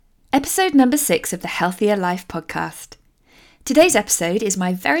Episode number 6 of the Healthier Life podcast. Today's episode is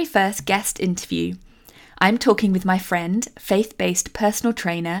my very first guest interview. I'm talking with my friend, faith-based personal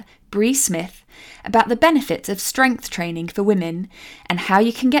trainer, Bree Smith, about the benefits of strength training for women and how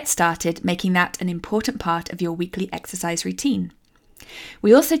you can get started making that an important part of your weekly exercise routine.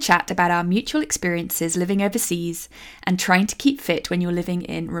 We also chat about our mutual experiences living overseas and trying to keep fit when you're living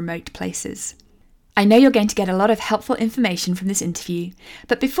in remote places. I know you're going to get a lot of helpful information from this interview,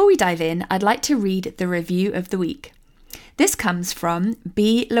 but before we dive in, I'd like to read the review of the week. This comes from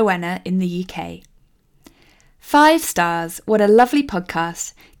B. Lowena in the UK. 5 stars. What a lovely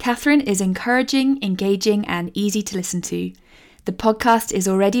podcast. Catherine is encouraging, engaging, and easy to listen to. The podcast is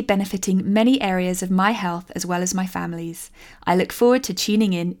already benefiting many areas of my health as well as my family's. I look forward to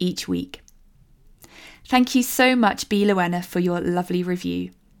tuning in each week. Thank you so much, B. Lowena, for your lovely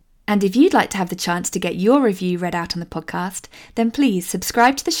review. And if you'd like to have the chance to get your review read out on the podcast, then please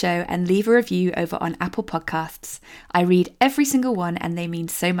subscribe to the show and leave a review over on Apple Podcasts. I read every single one and they mean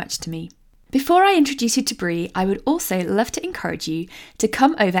so much to me. Before I introduce you to Bree, I would also love to encourage you to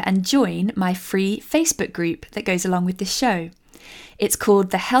come over and join my free Facebook group that goes along with this show. It's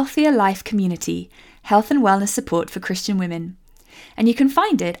called the Healthier Life Community, Health and Wellness Support for Christian Women. And you can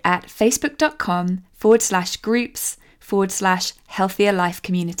find it at facebook.com/groups/Healthier Life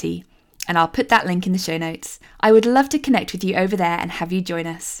Community. And I'll put that link in the show notes. I would love to connect with you over there and have you join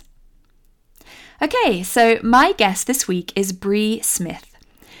us. Okay, so my guest this week is Bree Smith.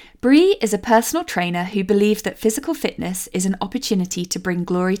 Bree is a personal trainer who believes that physical fitness is an opportunity to bring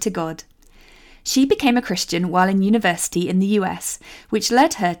glory to God. She became a Christian while in university in the US, which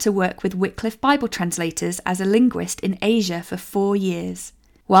led her to work with Wycliffe Bible translators as a linguist in Asia for 4 years.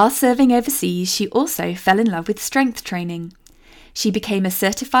 While serving overseas, she also fell in love with strength training. She became a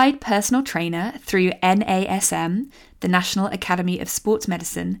certified personal trainer through NASM, the National Academy of Sports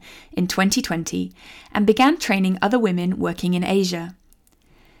Medicine, in 2020, and began training other women working in Asia.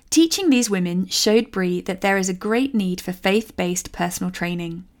 Teaching these women showed Bree that there is a great need for faith-based personal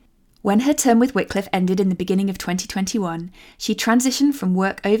training. When her term with Wycliffe ended in the beginning of 2021, she transitioned from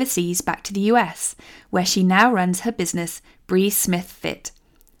work overseas back to the US, where she now runs her business, Bree Smith Fit.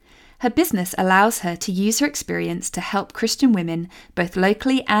 Her business allows her to use her experience to help Christian women, both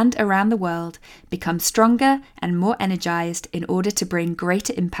locally and around the world, become stronger and more energized in order to bring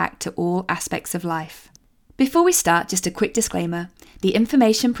greater impact to all aspects of life. Before we start, just a quick disclaimer. The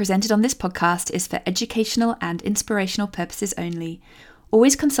information presented on this podcast is for educational and inspirational purposes only.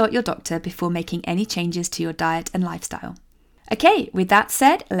 Always consult your doctor before making any changes to your diet and lifestyle. Okay, with that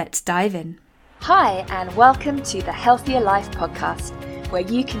said, let's dive in. Hi, and welcome to the Healthier Life podcast, where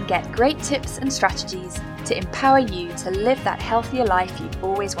you can get great tips and strategies to empower you to live that healthier life you've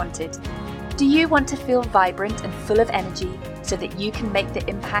always wanted. Do you want to feel vibrant and full of energy so that you can make the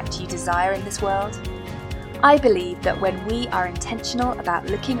impact you desire in this world? I believe that when we are intentional about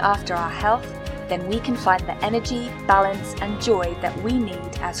looking after our health, then we can find the energy, balance, and joy that we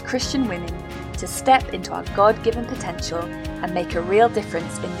need as Christian women to step into our God-given potential and make a real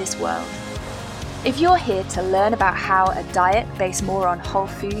difference in this world. If you're here to learn about how a diet based more on whole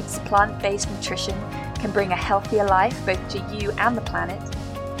foods, plant-based nutrition can bring a healthier life both to you and the planet,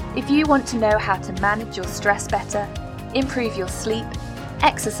 if you want to know how to manage your stress better, improve your sleep,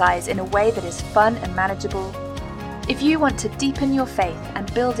 exercise in a way that is fun and manageable, if you want to deepen your faith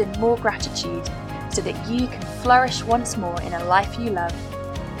and build in more gratitude so that you can flourish once more in a life you love,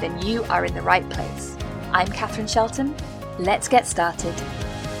 then you are in the right place. I'm Catherine Shelton. Let's get started.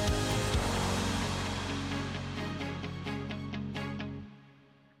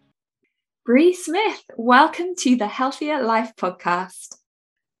 Bree Smith, welcome to the Healthier Life podcast.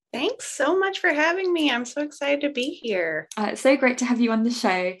 Thanks so much for having me. I'm so excited to be here. It's so great to have you on the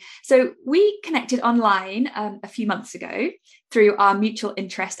show. So we connected online a few months ago through our mutual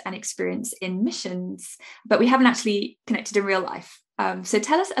interest and experience in missions, but we haven't actually connected in real life. So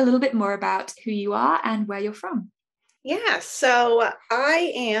tell us a little bit more about who you are and where you're from. Yeah, so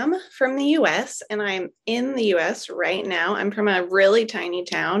I am from the U.S. and I'm in the U.S. right now. I'm from a really tiny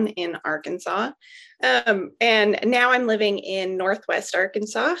town in Arkansas. And now I'm living in Northwest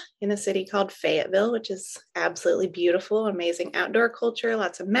Arkansas in a city called Fayetteville, which is absolutely beautiful, amazing outdoor culture,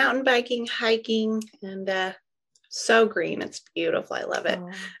 lots of mountain biking, hiking, and so green. It's beautiful. I love it.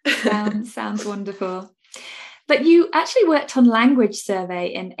 Sounds wonderful. But you actually worked on language survey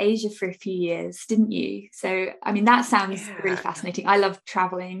in Asia for a few years, didn't you? So, I mean, that sounds really fascinating. I love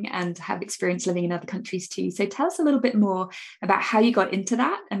traveling and have experience living in other countries too. So tell us a little bit more about how you got into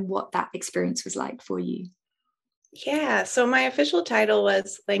that and what that experience was like for you. Yeah, so my official title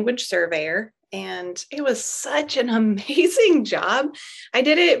was language surveyor. And it was such an amazing job. I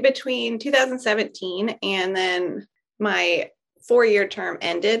did it between 2017 and then my 4-year term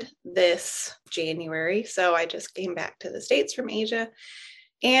ended this January. So I just came back to the States from Asia.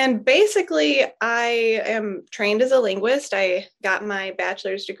 And basically, I am trained as a linguist. I got my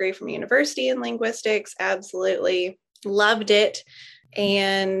bachelor's degree from university in linguistics, absolutely loved it.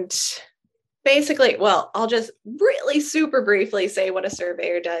 And basically, well, I'll just really super briefly say what a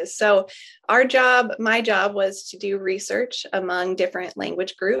surveyor does. So my job was to do research among different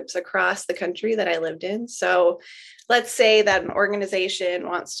language groups across the country that I lived in. So let's say that an organization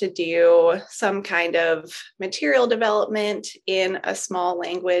wants to do some kind of material development in a small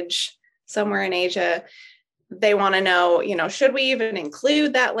language somewhere in Asia. They want to know, should we even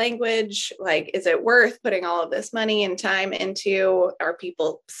include that language? Like, is it worth putting all of this money and time into? Are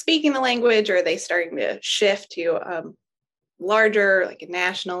people speaking the language, or are they starting to shift to larger, like a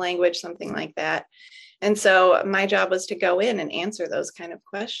national language, something like that? And so my job was to go in and answer those kind of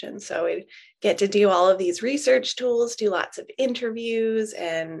questions. So we'd get to do all of these research tools, do lots of interviews,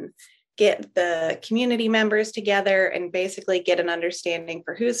 and get the community members together and basically get an understanding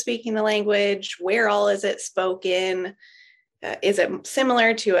for who's speaking the language, where all is it spoken, is it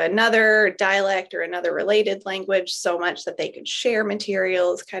similar to another dialect or another related language, so much that they could share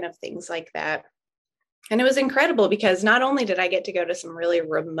materials, kind of things like that. And it was incredible because not only did I get to go to some really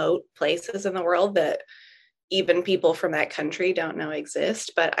remote places in the world that even people from that country don't know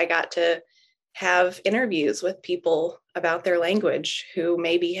exist, but I got to have interviews with people about their language who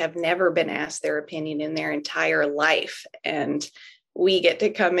maybe have never been asked their opinion in their entire life. And we get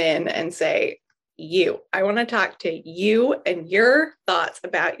to come in and say, I want to talk to you, and your thoughts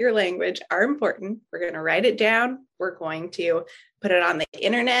about your language are important. We're going to write it down. We're going to put it on the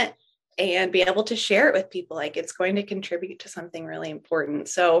internet and be able to share it with people. Like, it's going to contribute to something really important.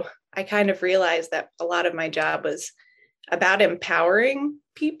 So I kind of realized that a lot of my job was about empowering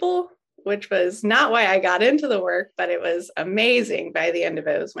people, which was not why I got into the work, but it was amazing. By the end of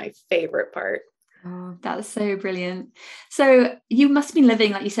it, it was my favorite part. Oh, that's so brilliant. So you must have been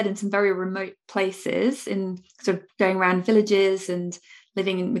living, like you said, in some very remote places, in sort of going around villages and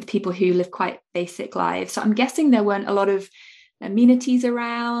living with people who live quite basic lives. So I'm guessing there weren't a lot of amenities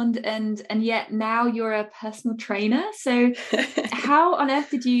around, and yet now you're a personal trainer. So how on earth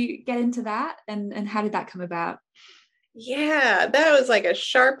did you get into that, and how did that come about? Yeah, that was like a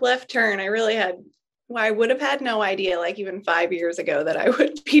sharp left turn. I would have had no idea, like even 5 years ago, that I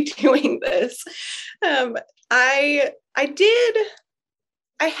would be doing this. I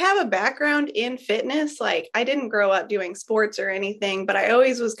have a background in fitness. Like, I didn't grow up doing sports or anything, but I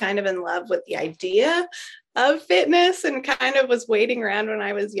always was kind of in love with the idea of fitness and kind of was waiting around when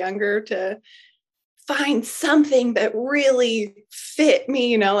I was younger to find something that really fit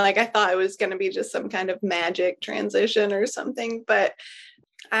me, like I thought it was going to be just some kind of magic transition or something. But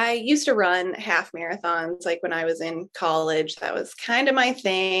I used to run half marathons, like when I was in college. That was kind of my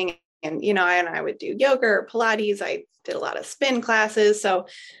thing. And, I would do yoga or Pilates. I did a lot of spin classes. So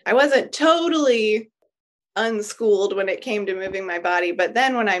I wasn't totally unschooled when it came to moving my body. But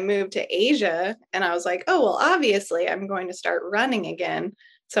then when I moved to Asia and I was like, oh, well, obviously I'm going to start running again.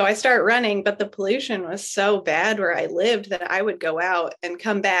 So I start running, but the pollution was so bad where I lived that I would go out and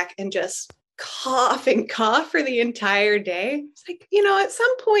come back and just cough and cough for the entire day. It's like, at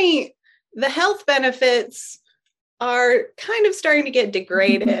some point, the health benefits are kind of starting to get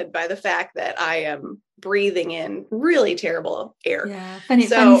degraded by the fact that I am breathing in really terrible air. Yeah, funny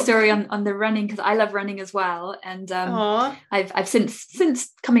story on the running, because I love running as well. And I've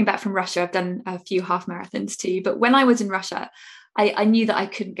since coming back from Russia, I've done a few half marathons too. But when I was in Russia, I knew that I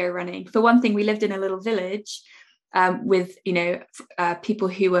couldn't go running. For one thing, we lived in a little village with, people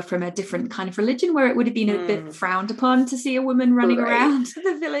who were from a different kind of religion, where it would have been a bit frowned upon to see a woman running around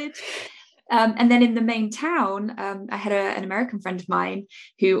the village. And then in the main town, I had an American friend of mine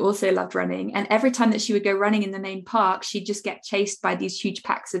who also loved running. And every time that she would go running in the main park, she'd just get chased by these huge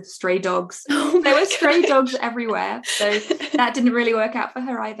packs of stray dogs. There were stray dogs everywhere. So that didn't really work out for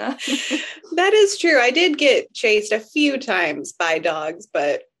her either. That is true. I did get chased a few times by dogs,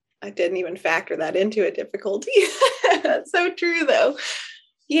 but I didn't even factor that into a difficulty. That's so true, though.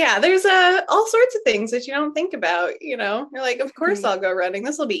 Yeah, there's all sorts of things that you don't think about, You're like, of course I'll go running.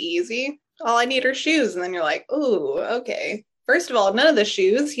 This will be easy. All I need are shoes. And then you're like, ooh, okay. First of all, none of the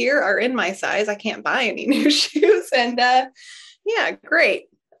shoes here are in my size. I can't buy any new shoes. And yeah, great.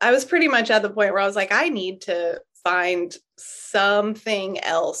 I was pretty much at the point where I was like, I need to find something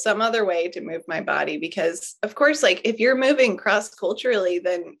else, some other way to move my body. Because of course, like if you're moving cross-culturally,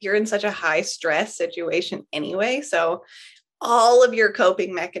 then you're in such a high stress situation anyway. So all of your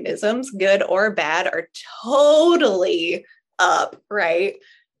coping mechanisms, good or bad, are totally up, right?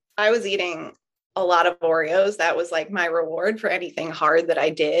 I was eating a lot of Oreos. That was like my reward for anything hard that I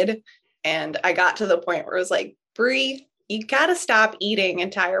did. And I got to the point where it was like, Bree, you got to stop eating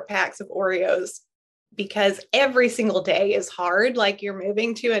entire packs of Oreos because every single day is hard. Like you're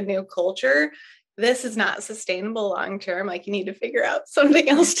moving to a new culture. This is not sustainable long term. Like you need to figure out something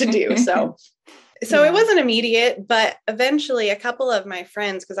else to do. So it wasn't immediate, but eventually a couple of my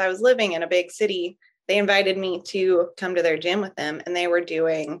friends, because I was living in a big city, they invited me to come to their gym with them, and they were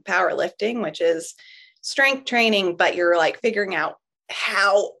doing powerlifting, which is strength training, but you're like figuring out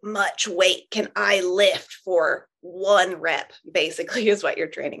how much weight can I lift for one rep, basically is what you're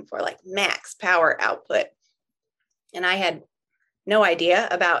training for, like max power output. And I had no idea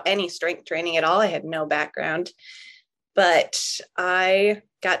about any strength training at all. I had no background, but I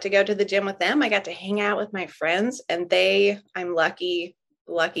got to go to the gym with them. I got to hang out with my friends, and I'm lucky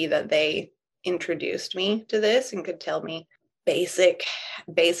that they introduced me to this and could tell me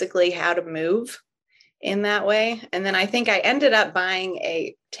basically how to move in that way. And then I think I ended up buying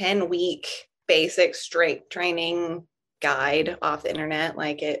a 10-week basic strength training guide off the internet.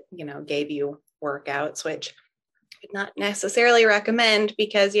 Like it, gave you workouts, which I would not necessarily recommend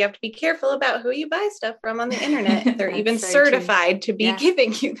because you have to be careful about who you buy stuff from on the internet. They're even so certified to be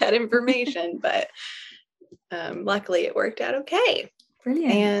giving you that information. But luckily it worked out okay.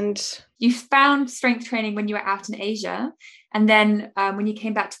 Brilliant. And you found strength training when you were out in Asia. And then when you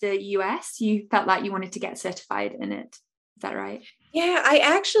came back to the US, you felt like you wanted to get certified in it. Is that right? Yeah, I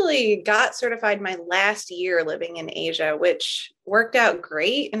actually got certified my last year living in Asia, which worked out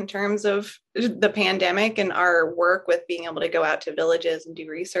great in terms of the pandemic, and our work with being able to go out to villages and do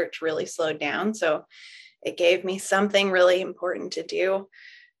research really slowed down. So it gave me something really important to do.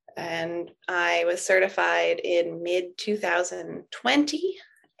 And I was certified in mid 2020.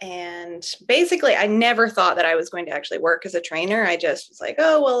 And basically, I never thought that I was going to actually work as a trainer. I just was like,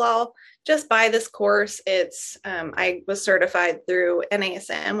 oh, well, I'll just buy this course. I was certified through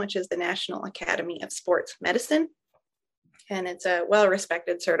NASM, which is the National Academy of Sports Medicine. And it's a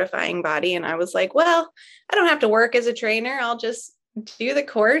well-respected certifying body. And I was like, well, I don't have to work as a trainer. I'll just do the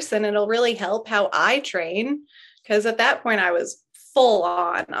course and it'll really help how I train. Because at that point, I was full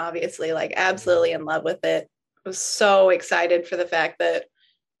on, obviously, like absolutely in love with it. I was so excited for the fact that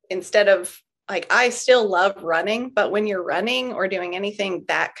instead of like, I still love running, but when you're running or doing anything,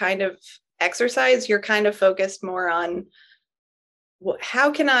 that kind of exercise, you're kind of focused more on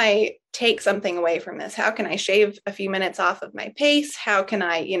how can I take something away from this? How can I shave a few minutes off of my pace? How can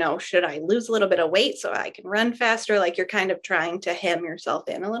I, should I lose a little bit of weight so I can run faster? Like you're kind of trying to hem yourself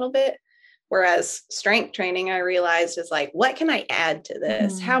in a little bit. Whereas strength training, I realized is like, what can I add to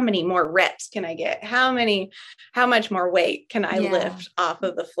this? How many more reps can I get? How much more weight can I lift off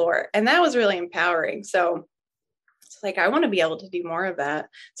of the floor? And that was really empowering. So it's like, I want to be able to do more of that.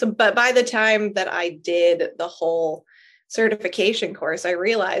 So, but by the time that I did the whole certification course, I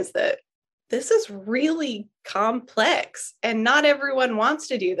realized that this is really complex and not everyone wants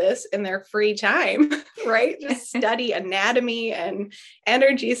to do this in their free time, right? Just study anatomy and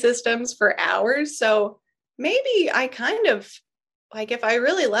energy systems for hours. So maybe I kind of like, if I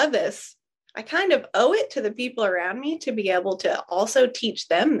really love this, I kind of owe it to the people around me to be able to also teach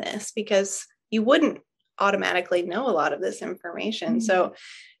them this, because you wouldn't automatically know a lot of this information. So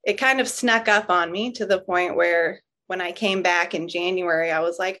it kind of snuck up on me to the point where when I came back in January, I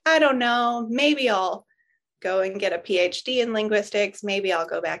was like, I don't know, maybe I'll go and get a PhD in linguistics. Maybe I'll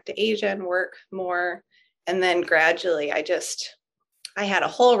go back to Asia and work more. And then gradually I had a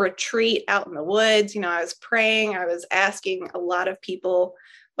whole retreat out in the woods. I was praying, I was asking a lot of people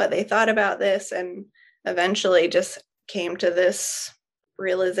what they thought about this, and eventually just came to this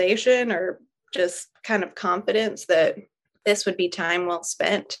realization, or just kind of confidence, that this would be time well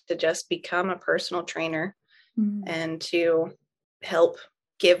spent to just become a personal trainer and to help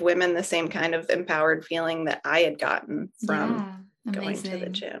give women the same kind of empowered feeling that I had gotten from going to the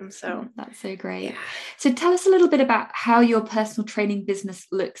gym. So that's so great. Yeah. So tell us a little bit about how your personal training business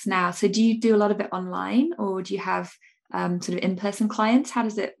looks now. So do you do a lot of it online, or do you have sort of in-person clients? How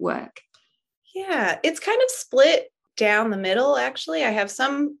does it work? Yeah, it's kind of split down the middle, actually. I have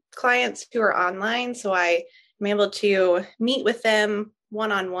some clients who are online, so I'm able to meet with them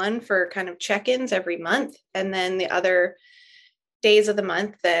one-on-one for kind of check-ins every month. And then the other days of the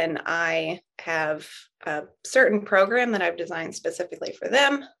month, then I have a certain program that I've designed specifically for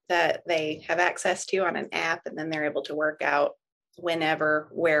them that they have access to on an app, and then they're able to work out whenever,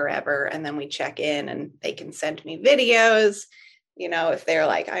 wherever. And then we check in and they can send me videos. If they're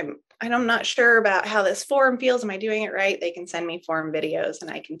like, I'm not sure about how this form feels. Am I doing it right? They can send me form videos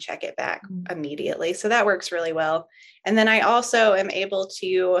and I can check it back immediately. So that works really well. And then I also am able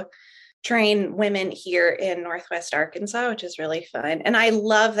to train women here in Northwest Arkansas, which is really fun. And I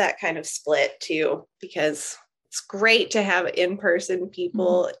love that kind of split too, because it's great to have in-person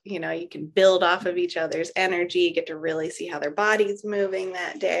people. You know, you can build off of each other's energy, get to really see how their body's moving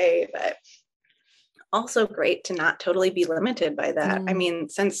that day, but also great to not totally be limited by that. I mean,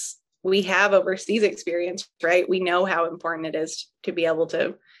 since we have overseas experience, right? We know how important it is to be able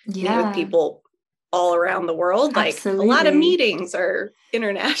to meet with people all around the world. Absolutely. Like a lot of meetings are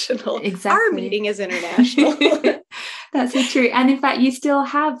international. Exactly. Our meeting is international. That's so true. And in fact, you still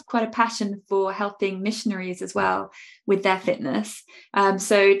have quite a passion for helping missionaries as well with their fitness.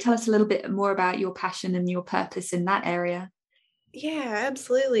 So tell us a little bit more about your passion and your purpose in that area. Yeah,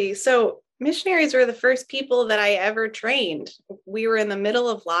 absolutely. So missionaries were the first people that I ever trained. We were in the middle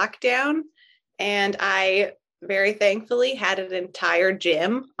of lockdown, and I very thankfully had an entire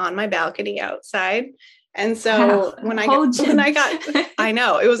gym on my balcony outside. And so when I got, I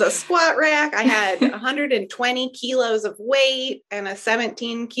know it was a squat rack. I had 120 kilos of weight and a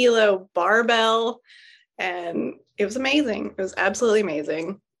 17 kilo barbell. And it was amazing. It was absolutely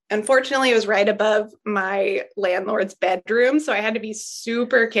amazing. Unfortunately, it was right above my landlord's bedroom. So I had to be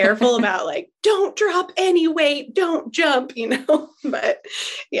super careful about like, don't drop any weight, don't jump, you know, but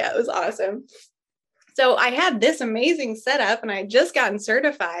yeah, it was awesome. So I had this amazing setup and I had just gotten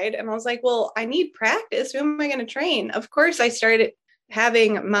certified and I was like, well, I need practice. Who am I going to train? Of course, I started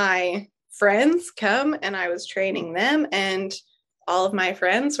having my friends come and I was training them, and all of my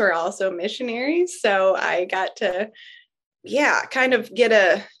friends were also missionaries. So I got to, kind of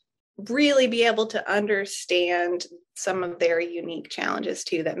really be able to understand some of their unique challenges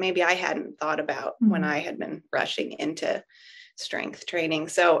too, that maybe I hadn't thought about when I had been rushing into strength training.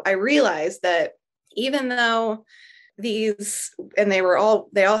 So I realized that even though they all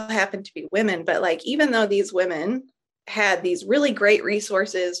happened to be women, but like, even though these women had these really great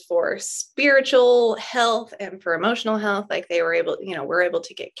resources for spiritual health and for emotional health, like they were able, we're able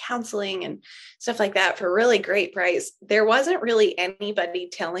to get counseling and stuff like that for a really great price. There wasn't really anybody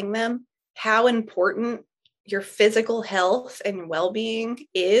telling them how important your physical health and well-being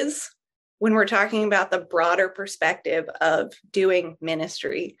is when we're talking about the broader perspective of doing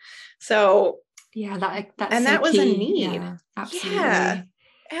ministry. So that was a need. Yeah, absolutely. Yeah,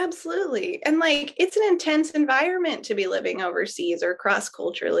 absolutely. And like, it's an intense environment to be living overseas or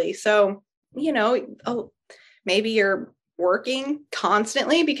cross-culturally. So, maybe you're working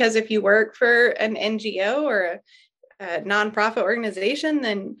constantly, because if you work for an NGO or a nonprofit organization,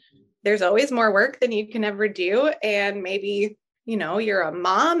 then there's always more work than you can ever do. And maybe, you're a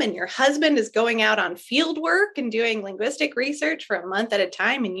mom and your husband is going out on field work and doing linguistic research for a month at a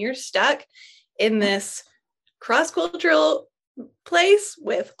time, and you're stuck in this cross-cultural place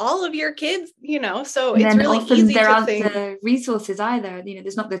with all of your kids, so and it's really often easy there to aren't think the resources either.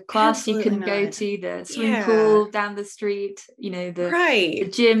 There's not the class you can go to, the swimming pool down the street, the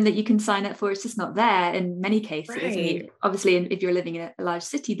gym that you can sign up for. It's just not there in many cases. I mean, obviously, if you're living in a large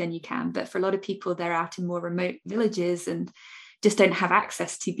city, then you can, but for a lot of people, they're out in more remote villages and just don't have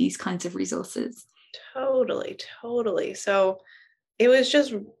access to these kinds of resources. Totally. So it was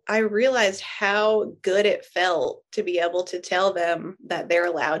just, I realized how good it felt to be able to tell them that they're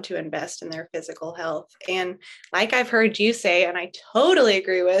allowed to invest in their physical health. And like I've heard you say, and I totally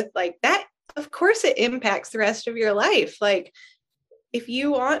agree with, like, that, of course it impacts the rest of your life. Like, if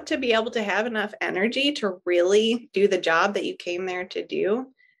you want to be able to have enough energy to really do the job that you came there to do,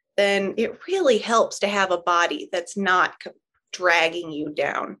 then it really helps to have a body that's not dragging you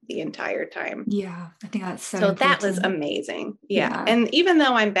down the entire time. Yeah, I think that's so important. That was amazing. Yeah. And even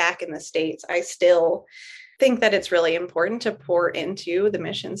though I'm back in the States, I still think that it's really important to pour into the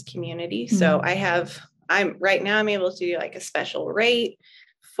missions community. So I'm able to do like a special rate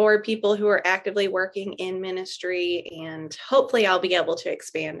for people who are actively working in ministry, and hopefully I'll be able to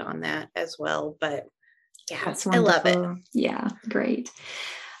expand on that as well. But yeah, that's wonderful. I love it. Yeah, great.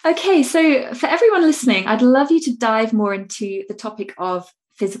 Okay, so for everyone listening, I'd love you to dive more into the topic of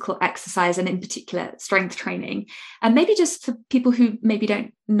physical exercise and in particular strength training. And maybe just for people who maybe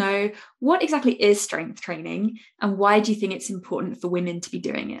don't know, what exactly is strength training and why do you think it's important for women to be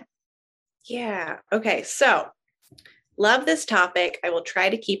doing it? Yeah, okay, so love this topic. I will try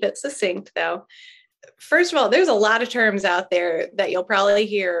to keep it succinct though. First of all, there's a lot of terms out there that you'll probably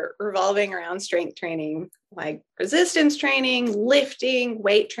hear revolving around strength training, like resistance training, lifting,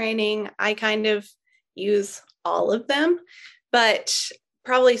 weight training. I kind of use all of them, but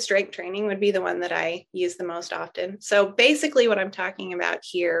probably strength training would be the one that I use the most often. So basically what I'm talking about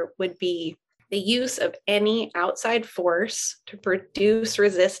here would be the use of any outside force to produce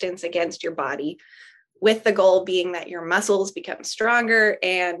resistance against your body, with the goal being that your muscles become stronger.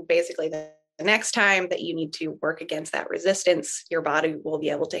 And basically the next time that you need to work against that resistance, your body will be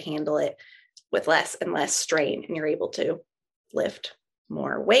able to handle it with less and less strain, and you're able to lift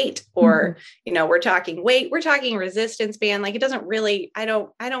more weight. Or, we're talking weight, we're talking resistance band. Like, it doesn't really, I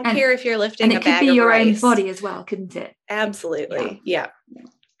don't care if you're lifting a bag of rice. And it could be your own body as well, couldn't it? Absolutely. Yeah.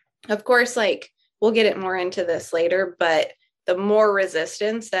 Of course, like, we'll get it more into this later, but the more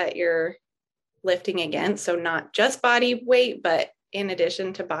resistance that you're lifting against, so not just body weight, but in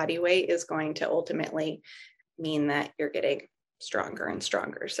addition to body weight, is going to ultimately mean that you're getting stronger and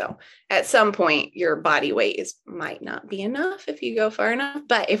stronger. So at some point, your body weight might not be enough if you go far enough.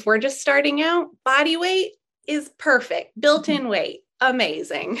 But if we're just starting out, body weight is perfect. Built-in weight.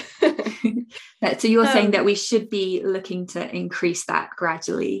 Amazing. So you're saying that we should be looking to increase that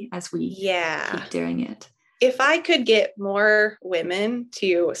gradually as we keep doing it. If I could get more women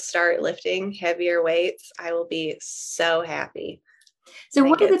to start lifting heavier weights, I will be so happy. So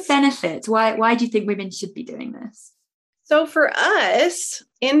what are the benefits? Why do you think women should be doing this? So for us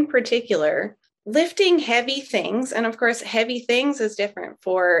in particular, lifting heavy things, and of course, heavy things is different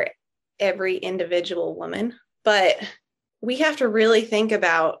for every individual woman, but we have to really think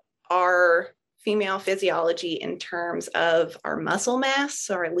about our female physiology in terms of our muscle mass,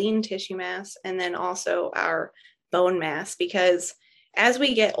 so our lean tissue mass, and then also our bone mass, because as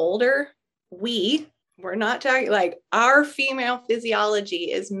we get older, we're not talking like our female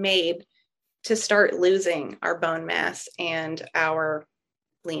physiology is made to start losing our bone mass and our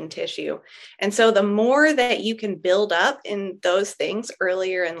lean tissue. And so the more that you can build up in those things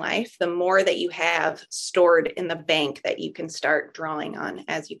earlier in life, the more that you have stored in the bank that you can start drawing on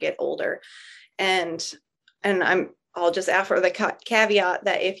as you get older. And I'll just offer the caveat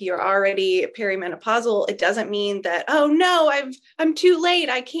that if you're already perimenopausal, it doesn't mean that, oh no, I'm too late,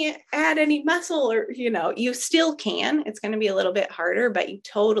 I can't add any muscle, or, you still can. It's going to be a little bit harder, but you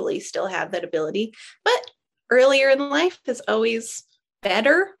totally still have that ability. But earlier in life is always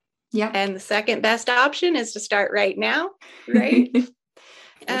better. Yeah. And the second best option is to start right now. Right.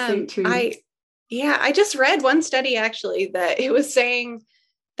 So true. I just read one study actually that it was saying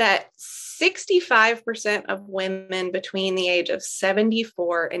that 65% of women between the age of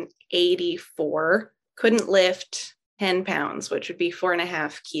 74 and 84 couldn't lift 10 pounds, which would be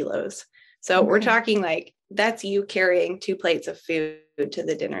 4.5 kilos. So we're talking like, that's you carrying 2 plates of food to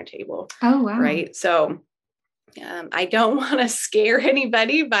the dinner table. Oh, wow. Right. So I don't want to scare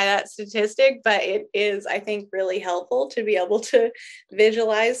anybody by that statistic, but it is, I think, really helpful to be able to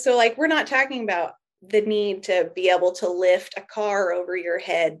visualize. So like, we're not talking about the need to be able to lift a car over your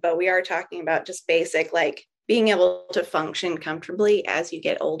head, but we are talking about just basic, like being able to function comfortably as you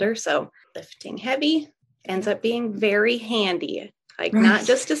get older. So lifting heavy ends up being very handy, like not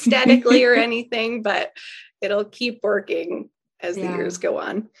just aesthetically or anything, but it'll keep working as the years go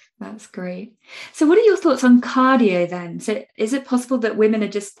on. That's great. So what are your thoughts on cardio then? So is it possible that women are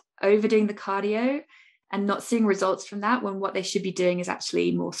just overdoing the cardio and not seeing results from that, when what they should be doing is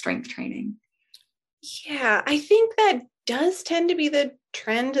actually more strength training? Yeah, I think that does tend to be the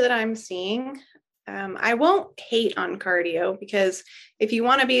trend that I'm seeing. I won't hate on cardio, because if you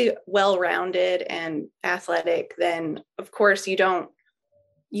want to be well-rounded and athletic, then of course you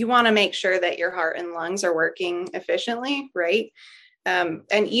want to make sure that your heart and lungs are working efficiently, right? And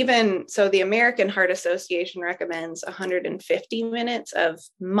even so, the American Heart Association recommends 150 minutes of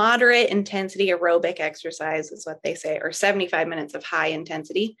moderate intensity aerobic exercise, is what they say, or 75 minutes of high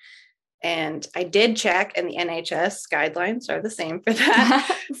intensity. And I did check, and the NHS guidelines are the same for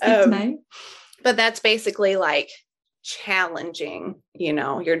that. But that's basically like challenging,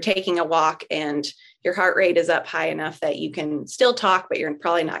 you're taking a walk and your heart rate is up high enough that you can still talk, but you're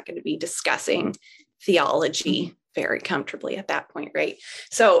probably not going to be discussing theology very comfortably at that point, right?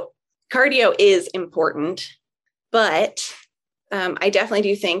 So cardio is important, but I definitely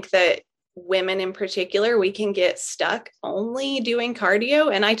do think that women in particular, we can get stuck only doing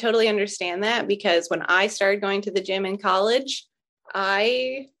cardio. And I totally understand that, because when I started going to the gym in college,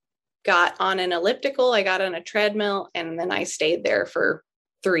 I got on an elliptical, I got on a treadmill, and then I stayed there for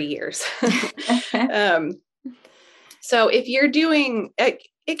 3 years. So if you're doing,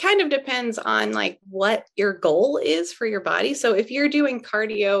 it kind of depends on like what your goal is for your body. So if you're doing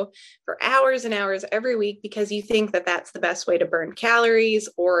cardio for hours and hours every week because you think that that's the best way to burn calories,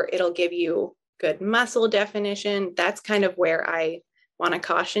 or it'll give you good muscle definition, that's kind of where I want to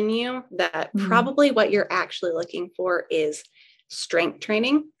caution you that probably what you're actually looking for is strength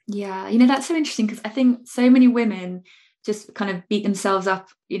training. Yeah, that's so interesting because I think so many women just kind of beat themselves up,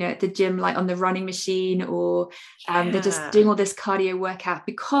 at the gym, like on the running machine, or they're just doing all this cardio workout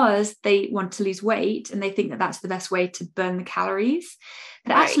because they want to lose weight and they think that that's the best way to burn the calories.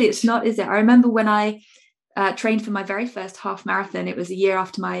 But actually it's not, is it? I remember when I trained for my very first half marathon, it was a year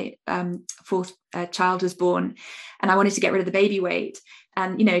after my fourth child was born, and I wanted to get rid of the baby weight.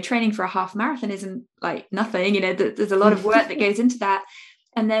 And, training for a half marathon isn't like nothing, there's a lot of work that goes into that.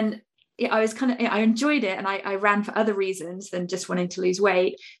 And then I enjoyed it, and I ran for other reasons than just wanting to lose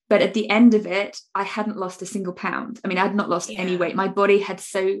weight. But at the end of it, I hadn't lost a single pound. I mean, I had not lost any weight. My body had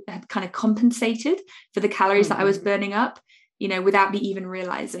kind of compensated for the calories that I was burning up, without me even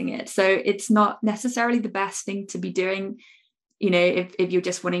realizing it. So it's not necessarily the best thing to be doing, if you're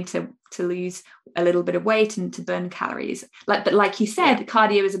just wanting to lose a little bit of weight and to burn calories. But like you said,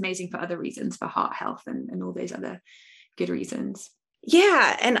 cardio is amazing for other reasons, for heart health and all those other good reasons.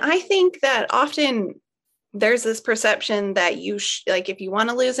 Yeah. And I think that often there's this perception that if you want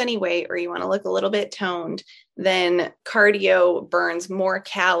to lose any weight or you want to look a little bit toned, then cardio burns more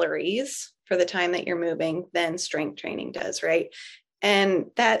calories for the time that you're moving than strength training does, right? And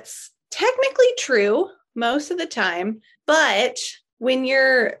that's technically true most of the time. But when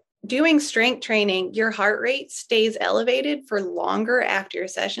you're doing strength training, your heart rate stays elevated for longer after your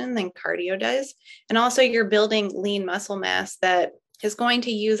session than cardio does. And also you're building lean muscle mass that is going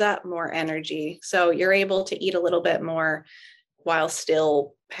to use up more energy. So you're able to eat a little bit more while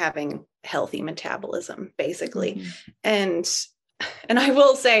still having healthy metabolism, basically. Mm-hmm. And I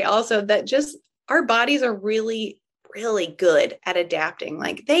will say also that just our bodies are really, really good at adapting.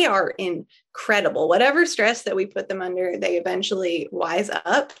 Like, they are incredible. Whatever stress that we put them under, they eventually wise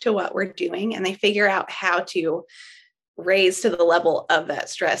up to what we're doing, and they figure out how to raise to the level of that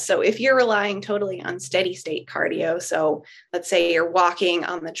stress. So if you're relying totally on steady state cardio, so let's say you're walking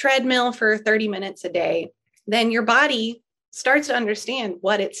on the treadmill for 30 minutes a day, then your body starts to understand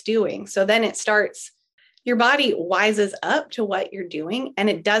what it's doing. So then your body wises up to what you're doing, and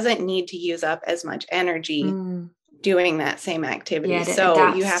it doesn't need to use up as much energy doing that same activity. Yeah,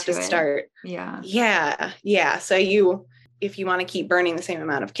 so you have to start. Yeah. So if you want to keep burning the same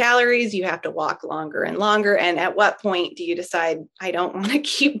amount of calories, you have to walk longer and longer. And at what point do you decide, I don't want to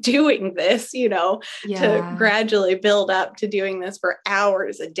keep doing this, to gradually build up to doing this for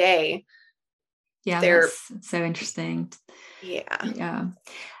hours a day? Yeah, that's so interesting. Yeah.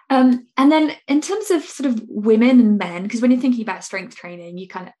 And then in terms of sort of women and men, because when you're thinking about strength training, you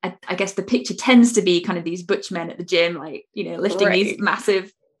kind of, I guess the picture tends to be kind of these butch men at the gym, like, lifting these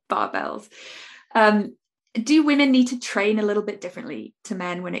massive barbells. Do women need to train a little bit differently to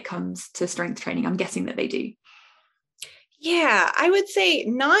men when it comes to strength training? I'm guessing that they do. Yeah, I would say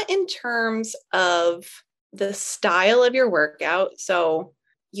not in terms of the style of your workout. So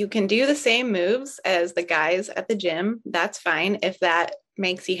you can do the same moves as the guys at the gym. That's fine. If that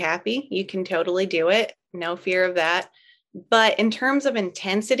makes you happy, you can totally do it. No fear of that. But in terms of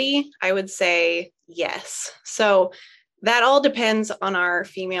intensity, I would say yes. So that all depends on our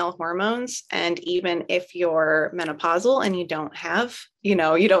female hormones. And even if you're menopausal and you don't have, you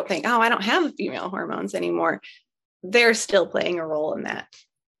don't think, oh, I don't have female hormones anymore, they're still playing a role in that.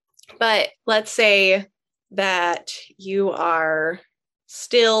 But let's say that you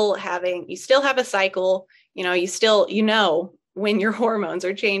still have a cycle, you still, when your hormones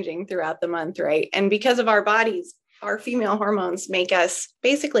are changing throughout the month, right? And because of our bodies, our female hormones make us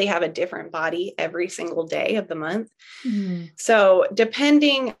basically have a different body every single day of the month. So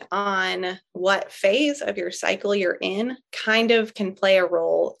depending on what phase of your cycle you're in, kind of can play a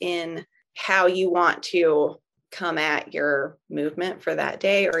role in how you want to come at your movement for that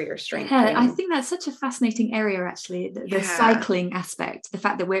day or your strength training. I think that's such a fascinating area, actually, the cycling aspect, the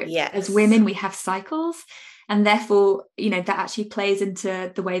fact that as women, we have cycles, and therefore, that actually plays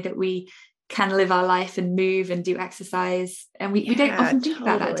into the way that we can live our life and move and do exercise. And we don't often think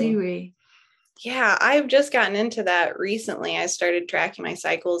about that, do we? Yeah, I've just gotten into that recently. I started tracking my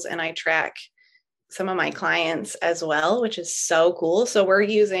cycles, and I track some of my clients as well, which is so cool. So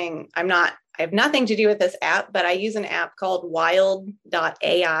I have nothing to do with this app, but I use an app called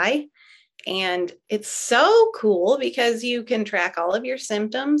wild.ai. And it's so cool because you can track all of your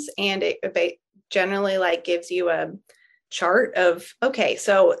symptoms, and it generally gives you a chart of, okay,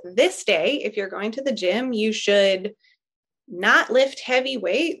 so this day, if you're going to the gym, you should not lift heavy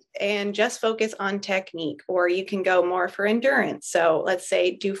weight and just focus on technique, or you can go more for endurance. So let's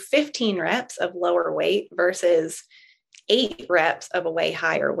say do 15 reps of lower weight versus 8 reps of a way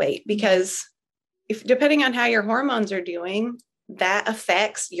higher weight, because depending on how your hormones are doing, that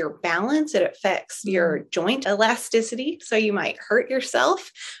affects your balance. It affects your joint elasticity. So you might hurt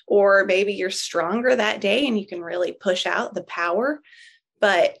yourself, or maybe you're stronger that day and you can really push out the power.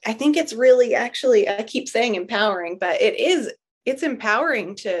 But I think it's really, actually, I keep saying empowering, but it's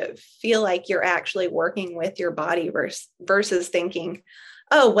empowering to feel like you're actually working with your body versus thinking,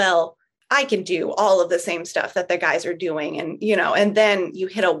 oh, well, I can do all of the same stuff that the guys are doing. And, and then you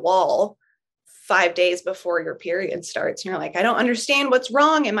hit a wall 5 days before your period starts. And you're like, I don't understand what's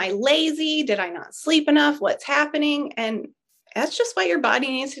wrong. Am I lazy? Did I not sleep enough? What's happening? And that's just what your body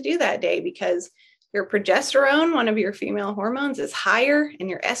needs to do that day, because your progesterone, one of your female hormones, is higher and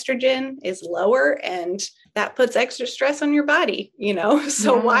your estrogen is lower. And that puts extra stress on your body,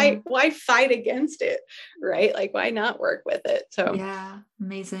 so why fight against it? Right? Like, why not work with it? So yeah,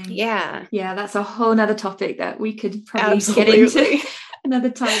 amazing. Yeah. That's a whole nother topic that we could probably Absolutely get into another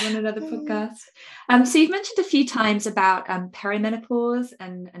time on another podcast. So you've mentioned a few times about perimenopause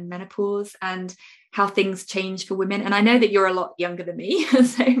and menopause and how things change for women. And I know that you're a lot younger than me,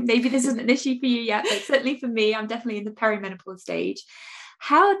 so maybe this isn't an issue for you yet, but certainly for me, I'm definitely in the perimenopause stage.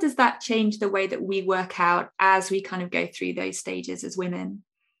 How does that change the way that we work out as we kind of go through those stages as women?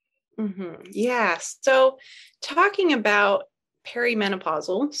 Mm-hmm. Yeah. So talking about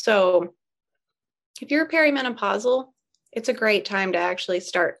perimenopausal. So if you're perimenopausal, it's a great time to actually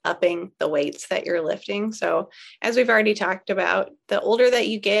start upping the weights that you're lifting. So as we've already talked about, the older that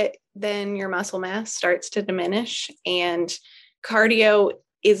you get, then your muscle mass starts to diminish, and cardio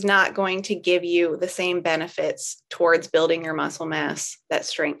is not going to give you the same benefits towards building your muscle mass that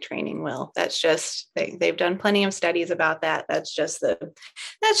strength training will. That's just, they've done plenty of studies about that. That's just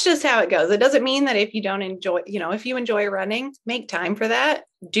how it goes. It doesn't mean that if you don't enjoy, if you enjoy running, make time for that.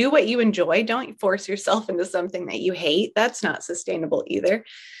 Do what you enjoy. Don't force yourself into something that you hate. That's not sustainable either.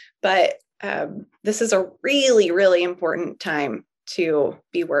 But this is a really, really important time to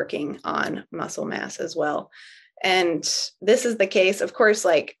be working on muscle mass as well. And this is the case, of course,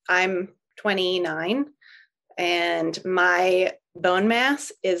 like I'm 29 and my bone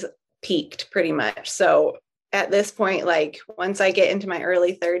mass is peaked pretty much. So at this point, like once I get into my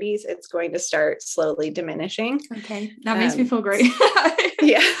early 30s, it's going to start slowly diminishing. Okay, that makes me feel great.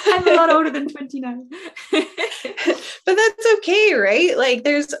 Yeah. I'm a lot older than 29. But that's okay, right? Like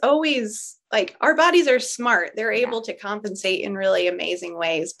there's always, like, our bodies are smart. They're able to compensate in really amazing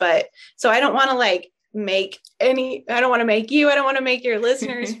ways. But so I don't want to I don't want to make you, I don't want to make your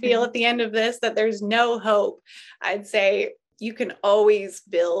listeners feel at the end of this that there's no hope. I'd say you can always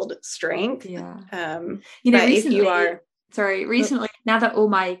build strength. Yeah. But recently, if you are... Recently, now that all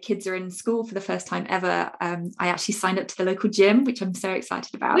my kids are in school for the first time ever, I actually signed up to the local gym, which I'm so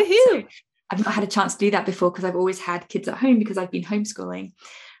excited about. So I've not had a chance to do that before because I've always had kids at home because I've been homeschooling.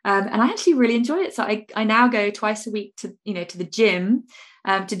 And I actually really enjoy it. So I now go twice a week to the gym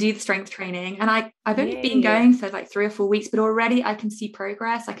to do the strength training. And I've only been going for like 3 or 4 weeks, but already I can see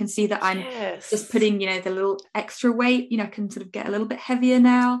progress. I can see that I'm just putting, the little extra weight, I can sort of get a little bit heavier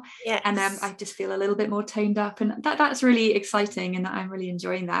now. Yes. And I just feel a little bit more toned up. And that's really exciting. And I'm really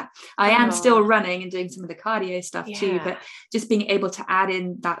enjoying that. I am still running and doing some of the cardio stuff too, but just being able to add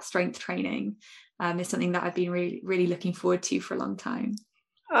in that strength training is something that I've been really, really looking forward to for a long time.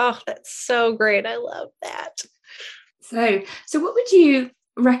 Oh, that's so great. I love that. So what would you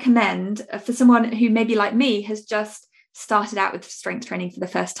recommend for someone who maybe like me has just started out with strength training for the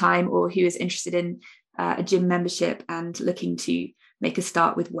first time, or who is interested in a gym membership and looking to make a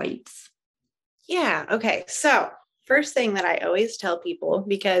start with weights? Yeah. Okay. So first thing that I always tell people,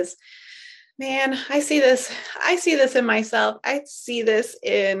 because man, I see this in myself. I see this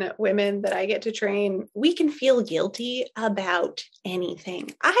in women that I get to train. We can feel guilty about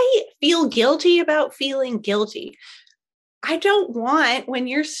anything. I feel guilty about feeling guilty. I don't want, when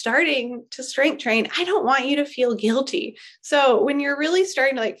you're starting to strength train, I don't want you to feel guilty. So when you're really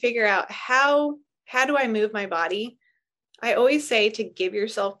starting to figure out how do I move my body, I always say to give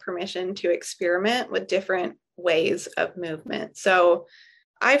yourself permission to experiment with different ways of movement. So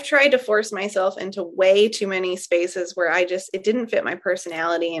I've tried to force myself into way too many spaces where it didn't fit my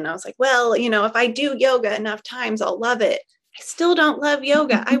personality. And I was like, well, if I do yoga enough times, I'll love it. I still don't love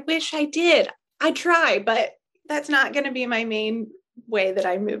yoga. I wish I did. I try, but that's not going to be my main way that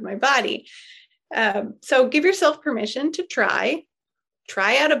I move my body. So give yourself permission to try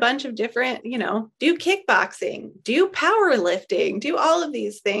out a bunch of different, do kickboxing, do powerlifting, do all of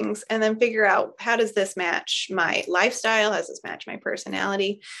these things, and then figure out, how does this match my lifestyle? How does this match my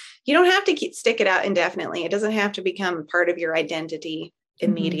personality? You don't have to stick it out indefinitely. It doesn't have to become part of your identity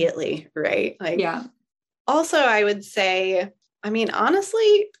immediately, right? Also, I would say,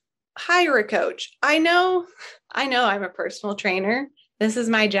 honestly, hire a coach. I know I'm a personal trainer. This is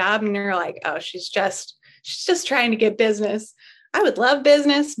my job. And you're like, oh, she's just trying to get business. I would love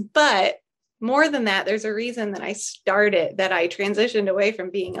business, but more than that, there's a reason that I transitioned away from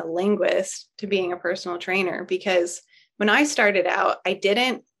being a linguist to being a personal trainer, because when I started out,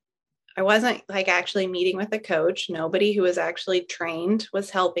 I wasn't like actually meeting with a coach. Nobody who was actually trained was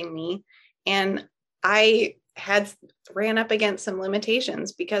helping me. And I ran up against some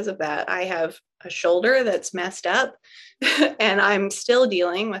limitations because of that. I have a shoulder that's messed up and I'm still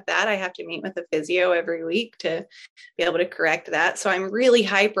dealing with that. I have to meet with a physio every week to be able to correct that. So I'm really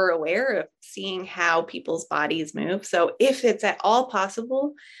hyper aware of seeing how people's bodies move. So if it's at all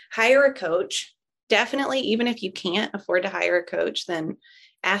possible, hire a coach. Definitely, even if you can't afford to hire a coach, then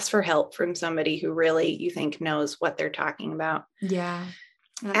ask for help from somebody who really you think knows what they're talking about. Yeah.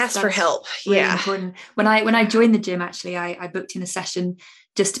 Ask for help. Really important. When I joined the gym, actually, I booked in a session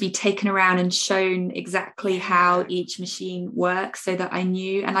just to be taken around and shown exactly how each machine works, so that I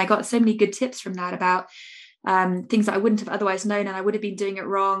knew, and I got so many good tips from that about things that I wouldn't have otherwise known, and I would have been doing it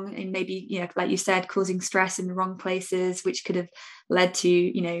wrong, and maybe, like you said, causing stress in the wrong places, which could have led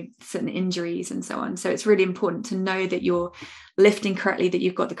to, certain injuries and so on. So it's really important to know that you're lifting correctly, that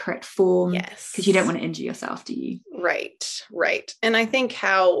you've got the correct form, because you don't want to injure yourself, do you? Right. And I think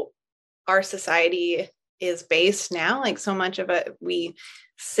how our society is based now, like so much of it, we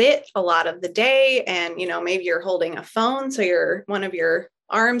sit a lot of the day and, maybe you're holding a phone, so one of your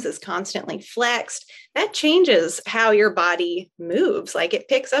arms is constantly flexed. That changes how your body moves. Like it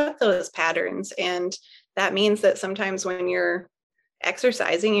picks up those patterns. And that means that sometimes when you're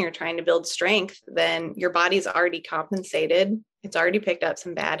exercising and you're trying to build strength, then your body's already compensated. It's already picked up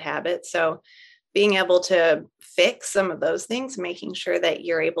some bad habits. So being able to fix some of those things, making sure that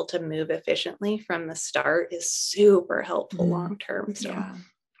you're able to move efficiently from the start is super helpful long-term. So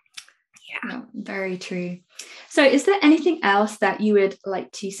yeah, very true. So is there anything else that you would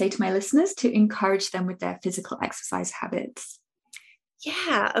like to say to my listeners to encourage them with their physical exercise habits?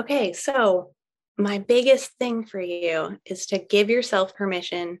 Yeah. Okay. So my biggest thing for you is to give yourself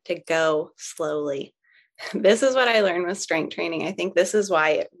permission to go slowly. This is what I learned with strength training. I think this is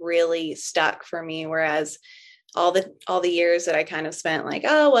why it really stuck for me. Whereas all the years that I kind of spent like,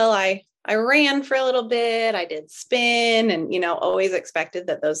 oh, well, I ran for a little bit, I did spin and, always expected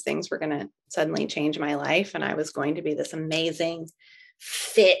that those things were going to suddenly change my life. And I was going to be this amazing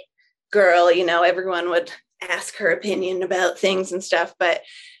fit girl, everyone would ask her opinion about things and stuff. But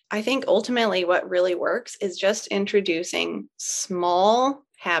I think ultimately what really works is just introducing small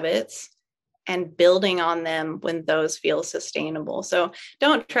habits and building on them when those feel sustainable. So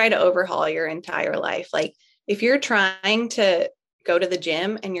don't try to overhaul your entire life. Like if you're trying to go to the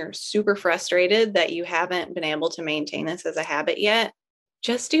gym and you're super frustrated that you haven't been able to maintain this as a habit yet,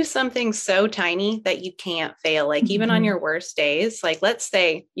 just do something so tiny that you can't fail. Like even on your worst days, like let's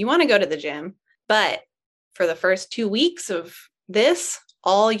say you want to go to the gym, but for the first 2 weeks of this,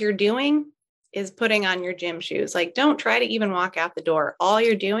 all you're doing is putting on your gym shoes. Like don't try to even walk out the door. All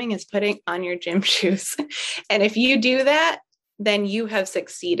you're doing is putting on your gym shoes. And if you do that, then you have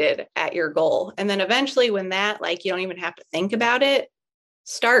succeeded at your goal. And then eventually when that, like, you don't even have to think about it,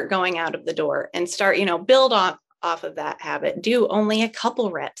 start going out of the door and start, build off of that habit. Do only a couple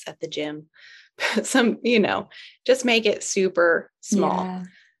reps at the gym. Just make it super small.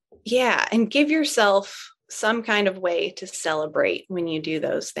 Yeah. And give yourself some kind of way to celebrate when you do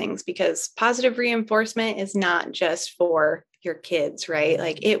those things, because positive reinforcement is not just for your kids, right?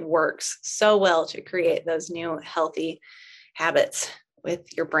 Like it works so well to create those new healthy habits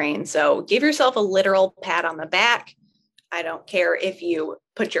with your brain. So give yourself a literal pat on the back. I don't care if you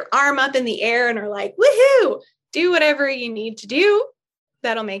put your arm up in the air and are like, woohoo, do whatever you need to do.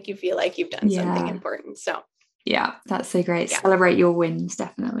 That'll make you feel like you've done something important. So yeah, that's so great. Celebrate your wins,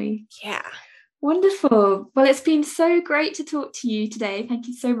 definitely. Yeah. Wonderful. Well, it's been so great to talk to you today. Thank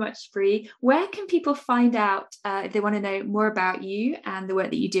you so much, Bree. Where can people find out if they want to know more about you and the work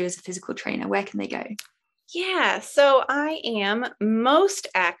that you do as a physical trainer? Where can they go? Yeah, so I am most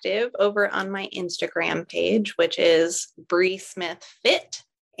active over on my Instagram page, which is Bree Smith Fit.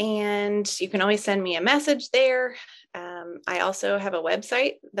 And you can always send me a message there. I also have a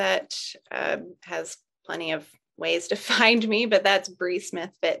website that has plenty of ways to find me, but that's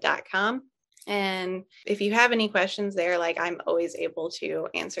breesmithfit.com. And if you have any questions there, like I'm always able to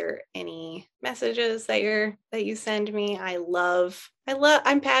answer any messages that you send me.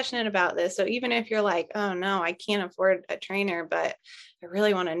 I'm passionate about this. So even if you're like, oh no, I can't afford a trainer, but I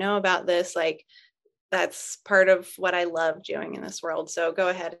really want to know about this, like that's part of what I love doing in this world. So go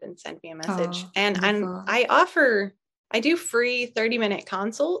ahead and send me a message. And I offer I do free 30-minute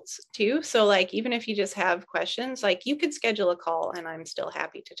consults too. So like, even if you just have questions, like you could schedule a call and I'm still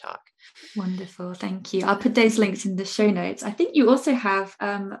happy to talk. Wonderful. Thank you. I'll put those links in the show notes. I think you also have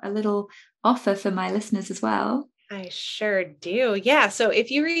a little offer for my listeners as well. I sure do. Yeah. So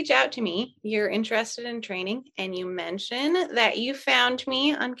if you reach out to me, you're interested in training, and you mention that you found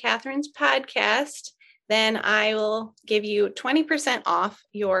me on Catherine's podcast, then I will give you 20% off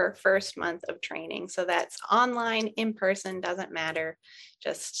your first month of training. So that's online, in person, doesn't matter.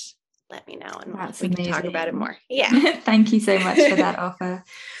 Just let me know and we can talk about it more. Yeah. Thank you so much for that offer.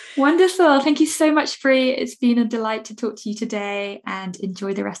 Wonderful. Thank you so much, Bree. It's been a delight to talk to you today, and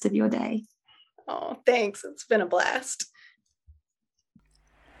enjoy the rest of your day. Oh, thanks. It's been a blast.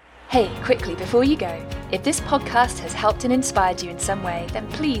 Hey, quickly before you go, if this podcast has helped and inspired you in some way, then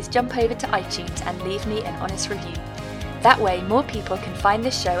please jump over to iTunes and leave me an honest review. That way, more people can find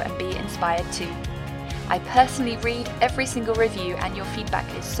this show and be inspired too. I personally read every single review, and your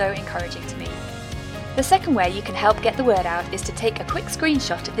feedback is so encouraging to me. The second way you can help get the word out is to take a quick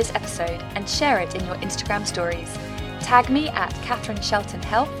screenshot of this episode and share it in your Instagram stories. Tag me at Catherine Shelton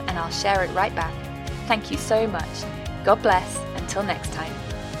Health and I'll share it right back. Thank you so much. God bless. Until next time.